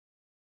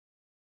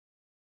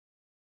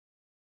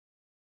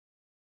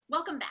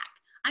Welcome back.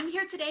 I'm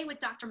here today with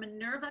Dr.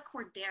 Minerva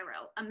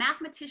Cordero, a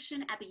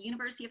mathematician at the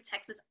University of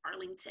Texas,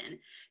 Arlington.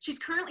 She's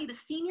currently the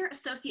Senior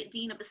Associate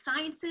Dean of the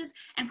Sciences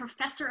and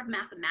Professor of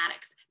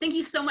Mathematics. Thank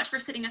you so much for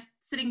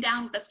sitting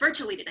down with us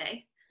virtually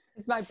today.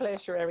 It's my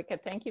pleasure, Erica.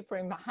 Thank you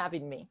for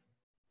having me.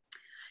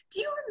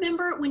 Do you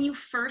remember when you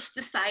first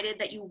decided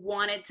that you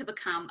wanted to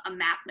become a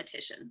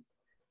mathematician?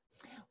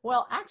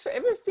 Well, actually,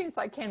 ever since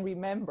I can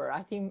remember,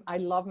 I think I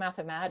love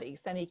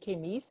mathematics and it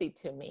came easy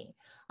to me.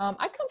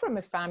 I come from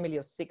a family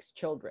of 6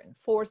 children,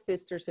 4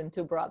 sisters and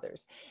 2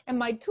 brothers. And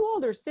my 2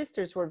 older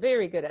sisters were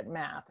very good at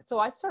math. So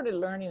I started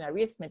learning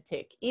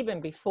arithmetic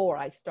even before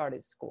I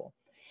started school.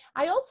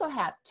 I also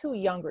had 2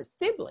 younger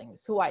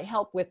siblings who I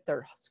helped with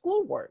their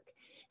schoolwork.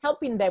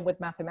 Helping them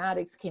with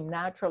mathematics came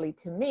naturally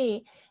to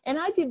me, and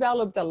I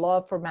developed a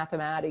love for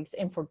mathematics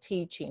and for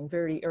teaching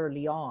very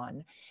early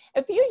on.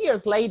 A few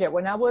years later,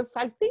 when I was,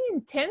 I think, in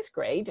 10th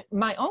grade,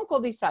 my uncle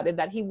decided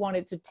that he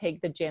wanted to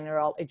take the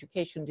General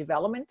Education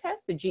Development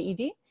Test, the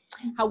GED.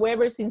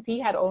 However, since he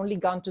had only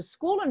gone to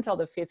school until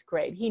the 5th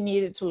grade, he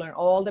needed to learn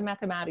all the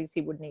mathematics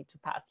he would need to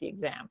pass the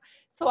exam.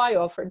 So I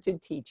offered to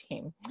teach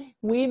him.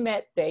 We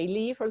met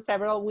daily for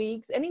several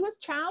weeks, and it was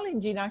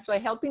challenging, actually,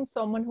 helping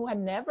someone who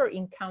had never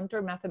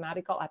encountered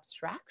mathematical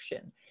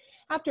abstraction.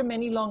 After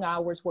many long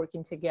hours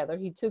working together,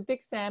 he took the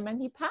exam and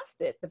he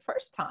passed it the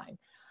first time.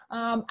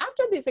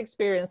 After this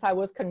experience, I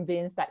was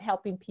convinced that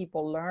helping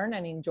people learn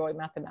and enjoy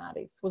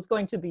mathematics was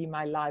going to be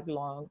my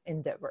lifelong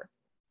endeavor.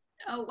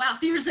 Oh, wow.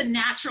 So you're just a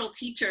natural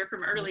teacher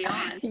from early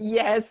on.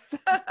 Yes.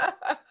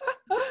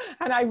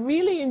 And I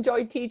really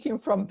enjoy teaching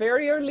from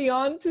very early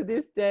on to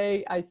this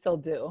day. I still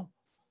do.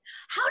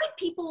 How did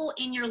people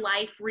in your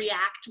life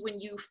react when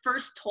you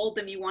first told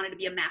them you wanted to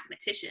be a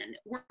mathematician?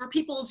 Were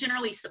people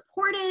generally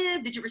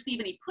supportive? Did you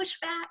receive any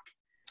pushback?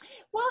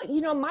 Well,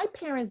 you know, my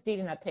parents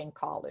didn't attend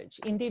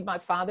college. Indeed, my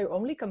father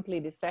only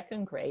completed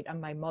 2nd grade and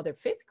my mother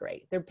 5th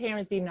grade. Their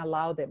parents didn't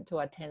allow them to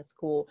attend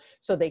school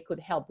so they could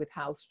help with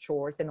house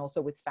chores and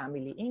also with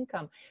family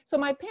income. So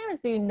my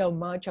parents didn't know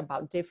much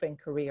about different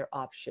career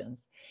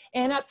options.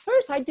 And at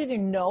first, I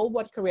didn't know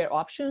what career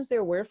options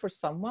there were for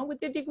someone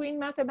with a degree in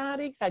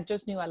mathematics. I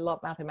just knew I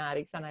loved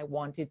mathematics and I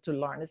wanted to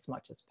learn as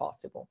much as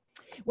possible.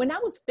 When I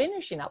was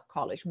finishing up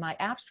college, my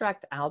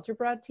abstract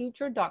algebra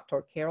teacher,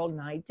 Dr. Carol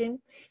Knighton,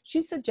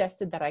 she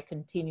suggested that I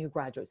continue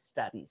graduate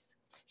studies.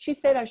 She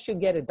said I should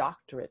get a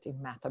doctorate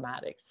in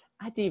mathematics.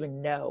 I didn't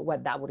even know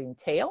what that would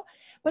entail,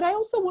 but I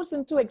also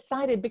wasn't too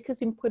excited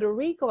because in Puerto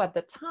Rico at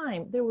the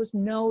time, there was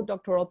no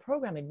doctoral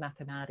program in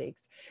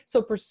mathematics.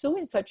 So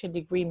pursuing such a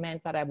degree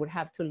meant that I would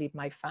have to leave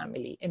my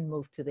family and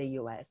move to the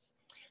US.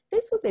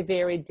 This was a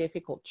very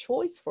difficult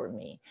choice for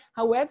me.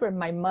 However,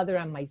 my mother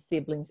and my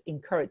siblings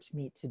encouraged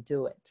me to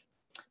do it.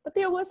 But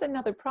there was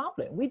another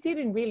problem. We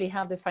didn't really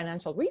have the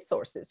financial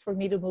resources for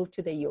me to move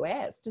to the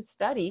US to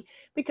study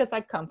because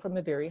I come from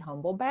a very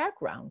humble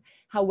background.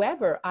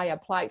 However, I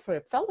applied for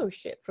a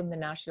fellowship from the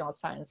National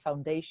Science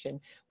Foundation,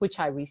 which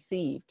I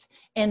received.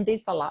 And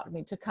this allowed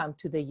me to come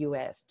to the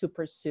US to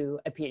pursue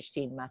a PhD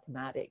in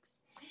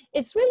mathematics.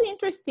 It's really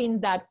interesting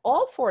that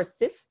all 4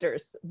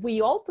 sisters, we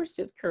all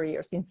pursued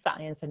careers in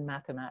science and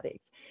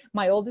mathematics.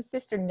 My oldest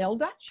sister,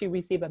 Nilda, she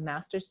received a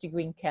master's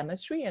degree in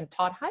chemistry and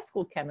taught high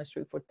school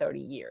chemistry for 30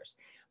 years.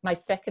 My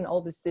second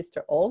oldest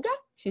sister, Olga,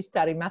 she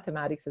studied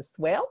mathematics as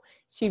well.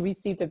 She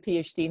received a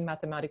PhD in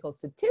mathematical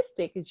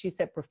statistics, and she's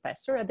a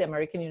professor at the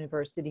American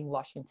University in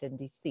Washington,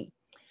 D.C.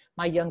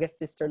 My youngest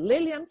sister,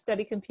 Lillian,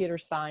 studied computer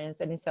science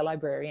and is a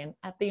librarian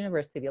at the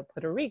University of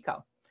Puerto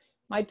Rico.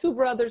 My 2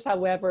 brothers,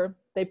 however,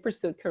 they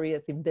pursued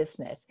careers in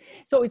business.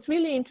 So it's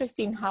really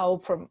interesting how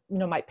from,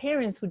 my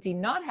parents who did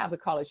not have a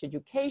college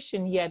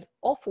education, yet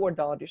all 4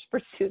 daughters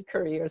pursued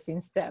careers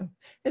in STEM.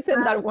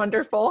 Isn't that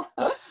wonderful?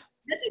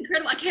 That's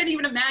incredible. I can't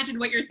even imagine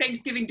what your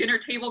Thanksgiving dinner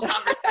table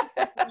conversation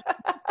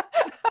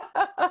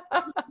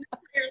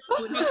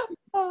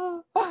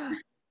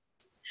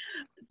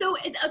So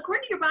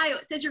according to your bio,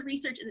 it says your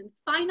research is in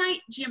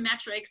finite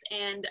geometrics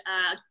and,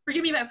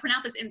 forgive me if I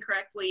pronounce this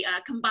incorrectly,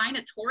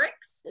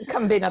 combinatorics?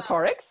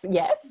 Combinatorics,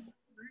 yes.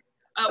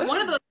 One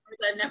of those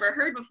words I've never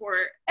heard before.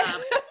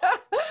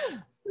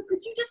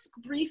 Could you just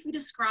briefly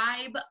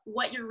describe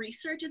what your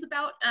research is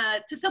about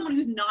to someone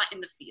who's not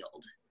in the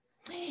field?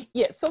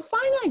 Yeah, so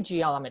finite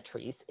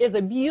geometries is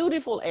a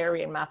beautiful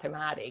area in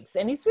mathematics,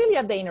 and it's really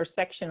at the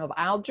intersection of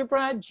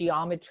algebra,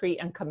 geometry,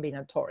 and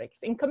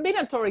combinatorics. And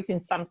combinatorics,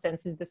 in some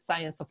sense, is the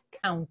science of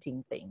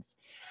counting things.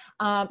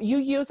 You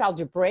use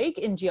algebraic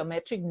and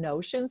geometric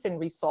notions and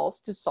results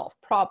to solve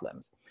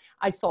problems.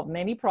 I solved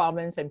many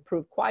problems and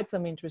proved quite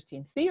some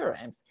interesting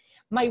theorems.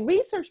 My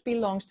research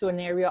belongs to an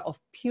area of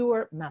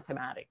pure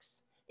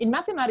mathematics. In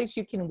mathematics,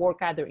 you can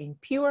work either in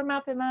pure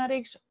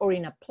mathematics or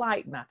in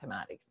applied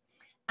mathematics.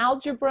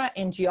 Algebra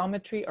and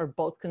geometry are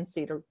both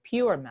considered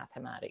pure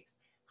mathematics.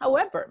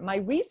 However, my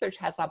research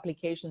has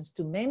applications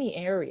to many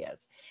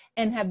areas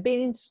and have been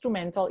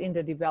instrumental in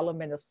the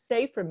development of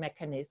safer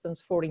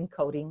mechanisms for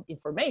encoding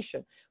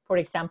information. For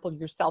example,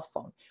 your cell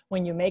phone.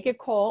 When you make a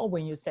call,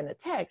 when you send a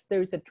text,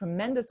 there is a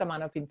tremendous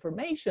amount of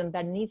information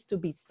that needs to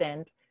be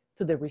sent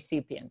to the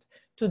recipient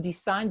to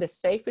design the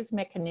safest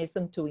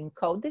mechanism to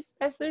encode this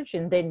message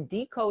and then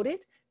decode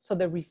it so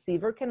the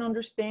receiver can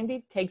understand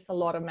it. Takes a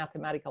lot of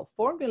mathematical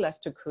formulas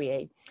to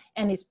create,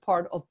 and is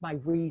part of my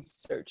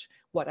research.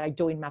 What I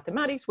do in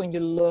mathematics, when you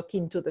look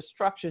into the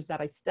structures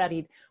that I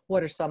studied,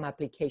 what are some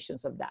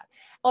applications of that?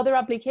 Other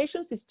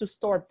applications is to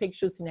store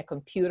pictures in a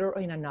computer or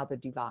in another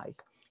device.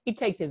 It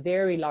takes a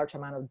very large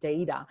amount of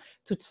data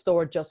to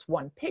store just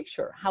one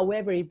picture.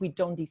 However, if we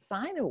don't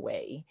design a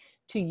way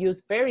to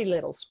use very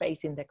little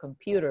space in the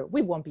computer,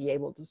 we won't be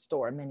able to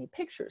store many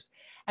pictures.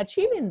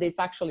 Achieving this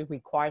actually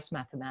requires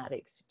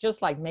mathematics.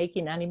 Just like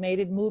making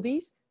animated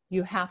movies,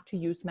 you have to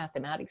use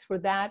mathematics for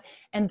that.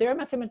 And there are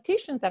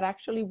mathematicians that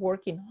actually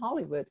work in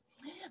Hollywood.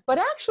 But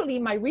actually,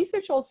 my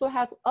research also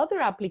has other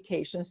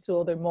applications to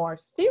other more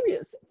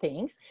serious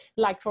things,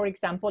 like, for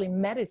example, in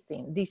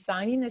medicine,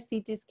 designing a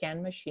CT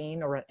scan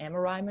machine or an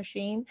MRI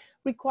machine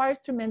requires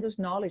tremendous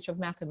knowledge of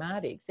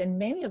mathematics. And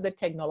many of the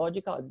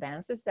technological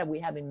advances that we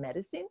have in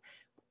medicine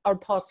are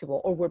possible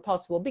or were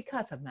possible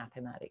because of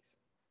mathematics.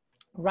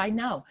 Right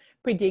now,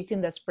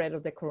 predicting the spread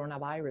of the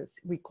coronavirus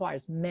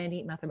requires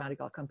many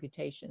mathematical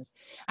computations.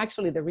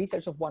 Actually, the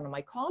research of one of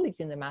my colleagues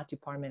in the math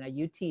department at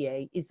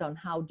UTA is on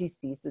how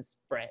diseases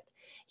spread.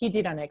 He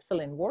did an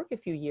excellent work a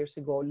few years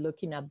ago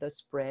looking at the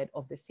spread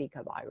of the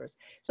Zika virus.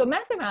 So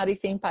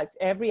mathematics impacts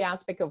every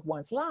aspect of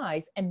one's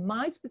life, and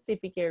my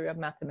specific area of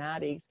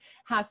mathematics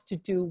has to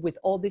do with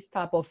all this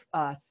type of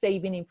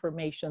saving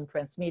information,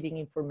 transmitting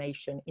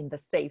information in the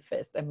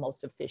safest and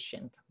most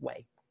efficient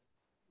way.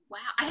 Wow,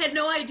 I had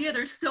no idea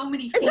there's so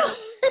many fields.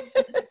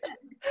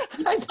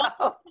 I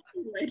know.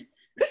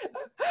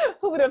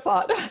 Who would have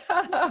thought?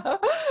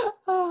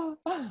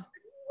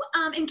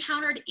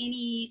 Encountered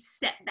any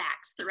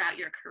setbacks throughout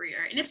your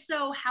career? And if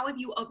so, how have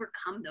you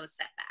overcome those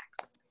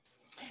setbacks?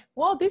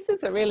 Well, this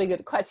is a really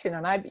good question,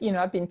 and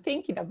I've been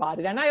thinking about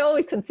it, and I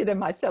always consider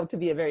myself to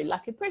be a very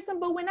lucky person.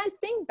 But when I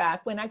think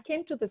back, when I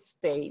came to the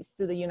States,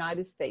 to the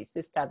United States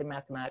to study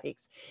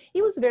mathematics,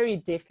 it was very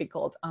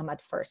difficult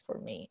at first for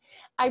me.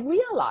 I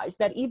realized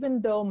that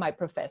even though my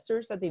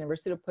professors at the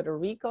University of Puerto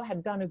Rico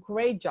had done a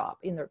great job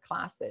in their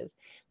classes,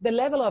 the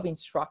level of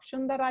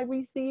instruction that I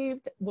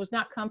received was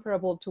not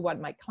comparable to what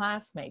my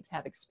classmates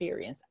had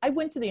experienced. I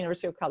went to the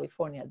University of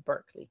California at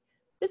Berkeley.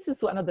 This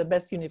is one of the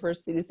best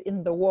universities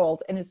in the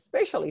world, and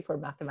especially for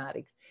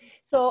mathematics.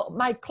 So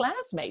my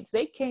classmates,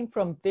 they came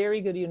from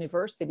very good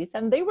universities,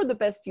 and they were the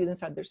best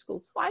students at their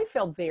schools. So I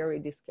felt very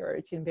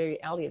discouraged and very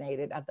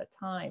alienated at the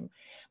time.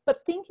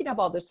 But thinking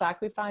about the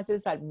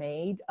sacrifices I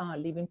made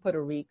leaving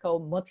Puerto Rico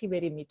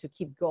motivated me to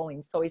keep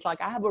going. So it's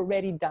like, I have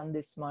already done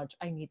this much,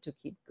 I need to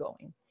keep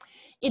going.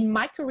 In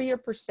my career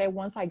per se,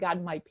 once I got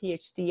my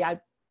PhD, I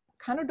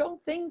kind of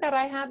don't think that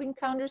I have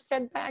encountered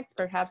setbacks.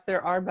 Perhaps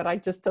there are, but I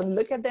just don't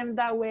look at them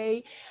that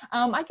way.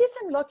 I guess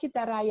I'm lucky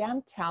that I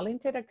am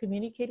talented at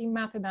communicating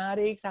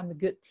mathematics. I'm a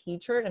good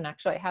teacher, and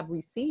actually I have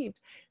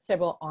received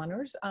several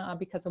honors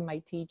because of my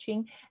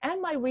teaching.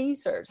 And my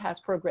research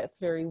has progressed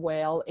very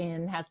well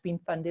and has been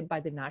funded by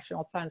the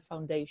National Science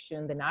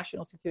Foundation, the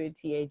National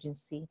Security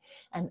Agency,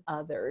 and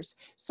others.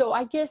 So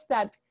I guess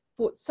that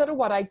sort of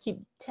what I keep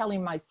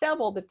telling myself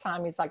all the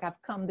time is like, I've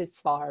come this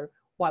far.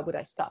 Why would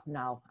I stop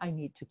now? I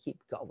need to keep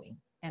going.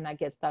 And I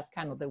guess that's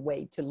kind of the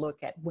way to look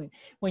at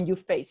when you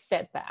face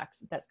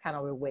setbacks, that's kind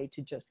of a way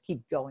to just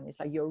keep going.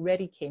 It's like, you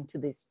already came to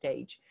this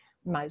stage,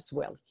 might as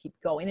well keep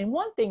going. And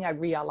one thing I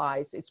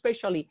realized,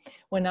 especially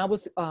when I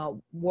was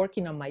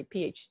working on my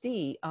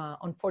PhD,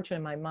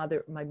 unfortunately,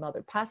 my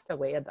mother passed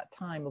away at that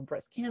time of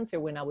breast cancer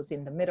when I was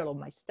in the middle of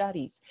my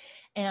studies.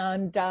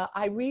 And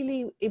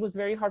it was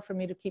very hard for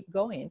me to keep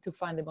going, to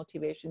find the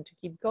motivation to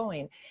keep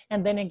going.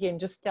 And then again,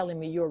 just telling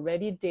me, you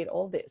already did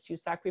all this, you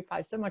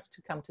sacrificed so much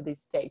to come to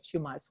this stage, you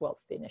might as well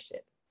finish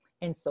it.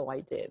 And so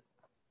I did.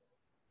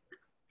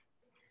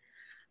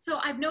 So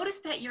I've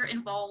noticed that you're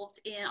involved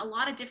in a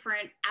lot of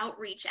different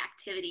outreach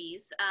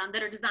activities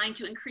that are designed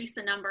to increase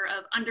the number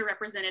of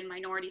underrepresented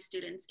minority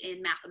students in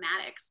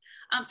mathematics.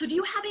 So do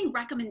you have any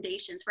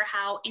recommendations for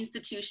how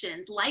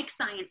institutions like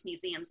science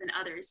museums and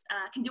others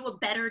can do a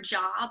better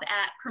job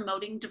at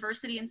promoting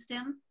diversity in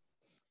STEM?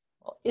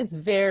 It's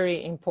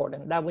very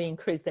important that we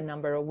increase the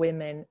number of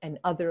women and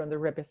other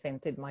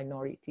underrepresented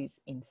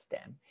minorities in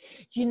STEM.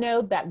 You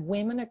know that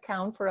women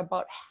account for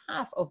about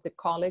half of the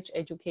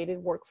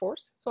college-educated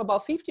workforce. So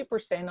about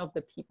 50% of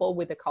the people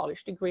with a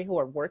college degree who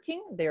are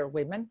working, they're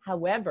women.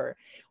 However,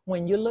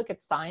 when you look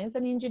at science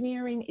and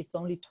engineering, it's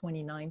only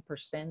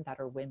 29% that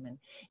are women.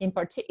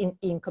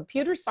 In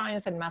computer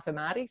science and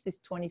mathematics, it's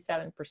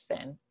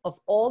 27%. Of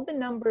all the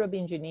number of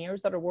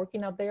engineers that are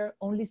working out there,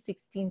 only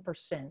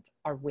 16%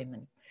 are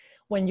women.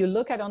 When you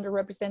look at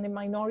underrepresented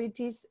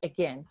minorities,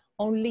 again,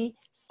 only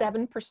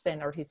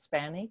 7% are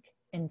Hispanic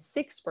and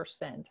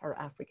 6% are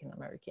African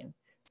American.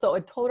 So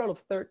a total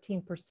of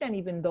 13%,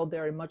 even though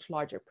they're a much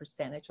larger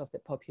percentage of the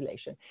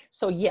population.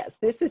 So yes,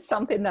 this is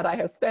something that I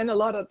have spent a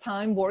lot of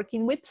time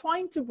working with,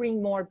 trying to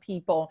bring more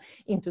people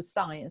into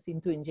science,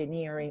 into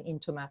engineering,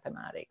 into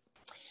mathematics.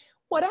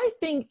 What I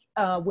think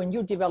when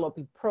you're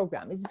developing a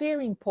program, is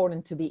very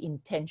important to be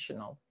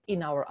intentional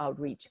in our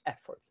outreach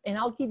efforts. And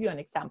I'll give you an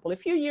example. A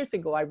few years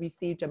ago, I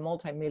received a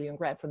multi-million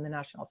grant from the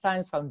National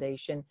Science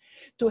Foundation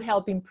to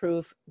help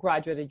improve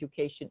graduate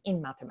education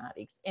in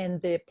mathematics.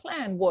 And the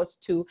plan was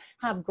to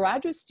have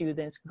graduate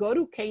students go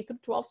to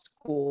K-12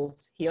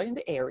 schools here in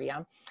the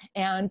area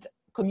and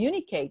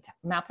communicate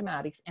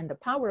mathematics and the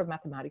power of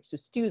mathematics to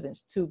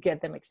students to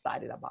get them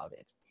excited about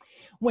it.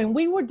 When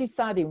we were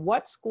deciding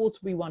what schools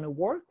we want to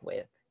work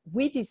with,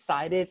 we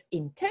decided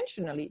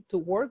intentionally to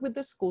work with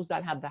the schools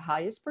that had the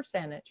highest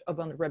percentage of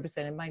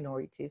underrepresented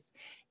minorities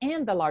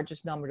and the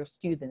largest number of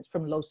students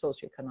from low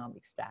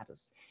socioeconomic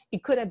status.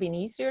 It could have been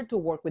easier to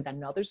work with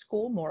another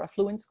school, more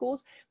affluent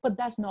schools, but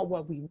that's not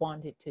what we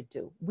wanted to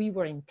do. We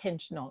were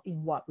intentional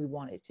in what we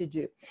wanted to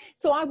do.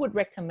 So I would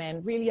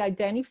recommend really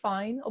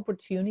identifying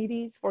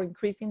opportunities for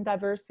increasing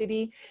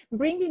diversity,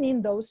 bringing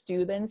in those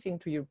students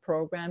into your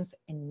programs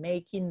and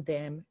making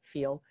them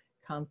feel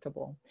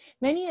comfortable.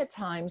 Many a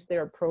times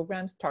there are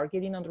programs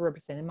targeting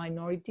underrepresented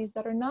minorities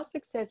that are not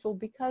successful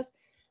because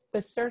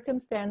the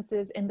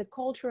circumstances and the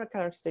cultural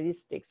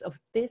characteristics of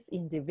these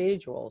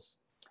individuals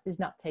is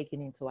not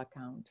taken into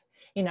account.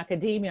 In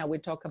academia, we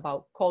talk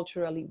about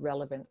culturally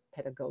relevant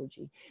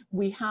pedagogy.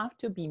 We have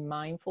to be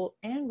mindful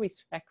and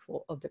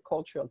respectful of the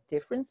cultural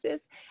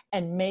differences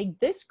and make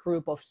this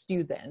group of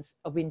students,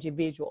 of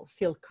individuals,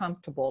 feel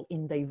comfortable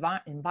in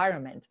the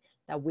environment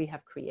that we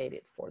have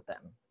created for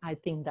them. I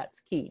think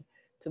that's key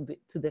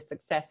to the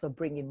success of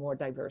bringing more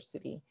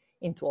diversity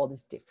into all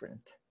these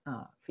different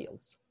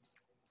fields.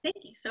 Thank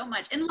you so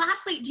much. And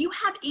lastly, do you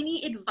have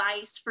any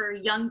advice for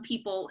young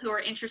people who are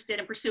interested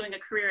in pursuing a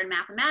career in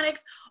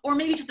mathematics, or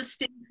maybe just a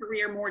STEM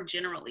career more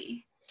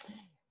generally?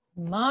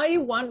 My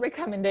one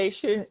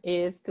recommendation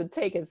is to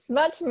take as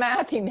much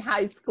math in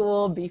high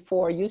school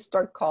before you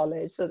start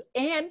college,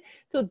 and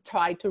to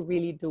try to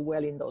really do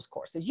well in those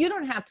courses. You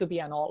don't have to be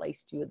an all-A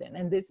student,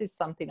 and this is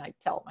something I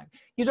tell them.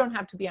 You don't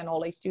have to be an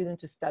all-A student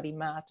to study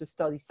math, to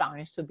study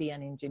science, to be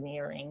an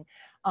engineering.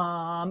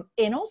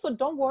 And also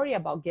don't worry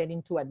about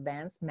getting to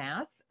advanced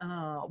math,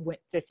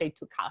 just say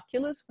to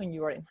calculus when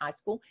you are in high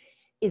school.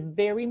 It's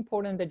very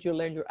important that you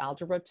learn your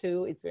algebra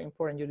too. It's very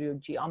important you do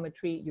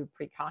geometry, your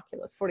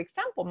pre-calculus. For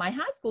example, my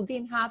high school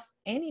didn't have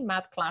any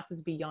math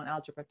classes beyond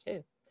algebra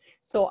 2.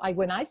 So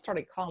when I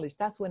started college,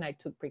 that's when I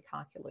took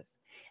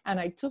pre-calculus. And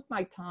I took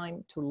my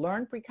time to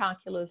learn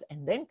pre-calculus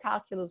and then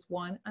calculus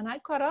 1. And I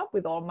caught up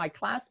with all my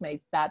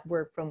classmates that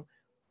were from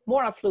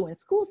more affluent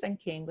schools and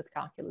came with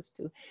calculus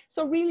 2.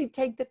 So really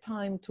take the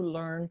time to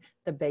learn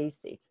the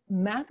basics.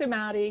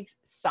 Mathematics,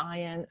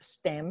 science,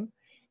 STEM,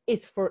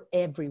 is for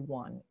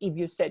everyone. If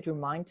you set your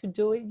mind to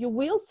do it, you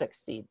will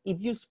succeed. If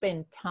you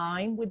spend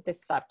time with the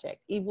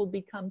subject, it will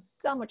become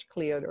so much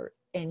clearer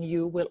and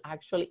you will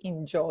actually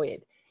enjoy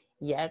it.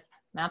 Yes,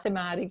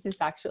 mathematics is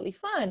actually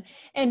fun.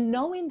 And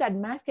knowing that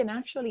math can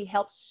actually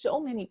help so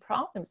many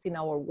problems in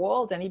our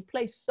world, and it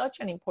plays such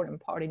an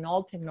important part in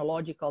all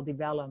technological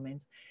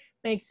developments,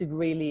 makes it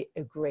really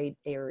a great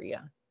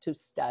area to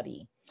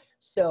study.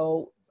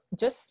 So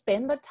just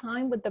spend the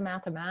time with the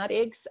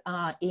mathematics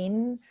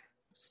in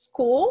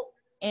school,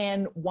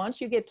 and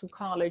once you get to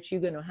college, you're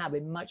going to have a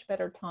much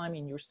better time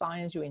in your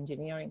science, your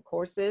engineering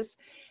courses,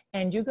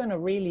 and you're going to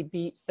really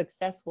be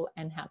successful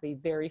and have a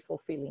very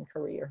fulfilling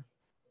career.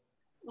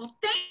 Well,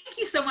 thank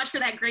you so much for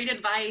that great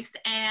advice,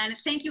 and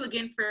thank you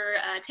again for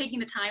taking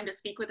the time to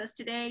speak with us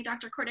today,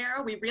 Dr.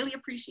 Cordero. We really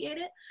appreciate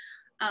it.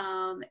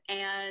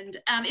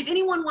 If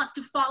anyone wants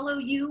to follow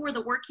you or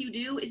the work you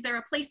do, is there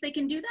a place they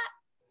can do that?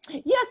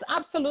 Yes,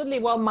 absolutely.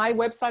 Well, my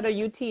website at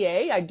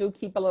UTA, I do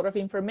keep a lot of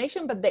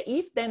information, but the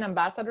If Then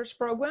Ambassadors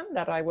program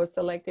that I was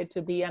selected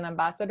to be an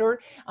ambassador,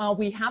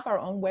 we have our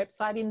own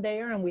website in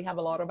there, and we have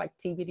a lot of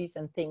activities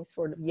and things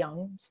for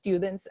young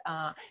students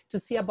to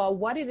see about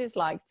what it is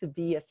like to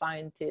be a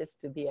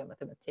scientist, to be a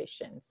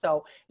mathematician.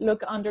 So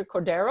look under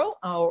Cordero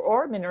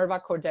or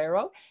Minerva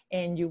Cordero,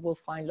 and you will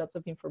find lots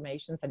of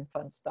information and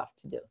fun stuff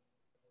to do.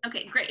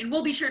 Okay, great. And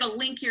we'll be sure to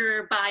link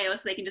your bio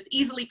so they can just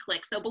easily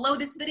click. So below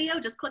this video,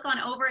 just click on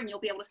over and you'll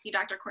be able to see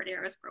Dr.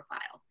 Cordero's profile.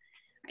 All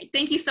right,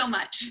 thank you so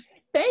much.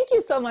 Thank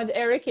you so much,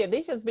 Erica.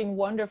 This has been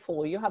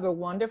wonderful. You have a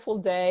wonderful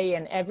day,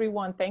 and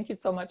everyone, thank you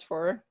so much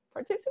for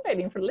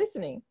participating, for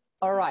listening.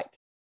 All right.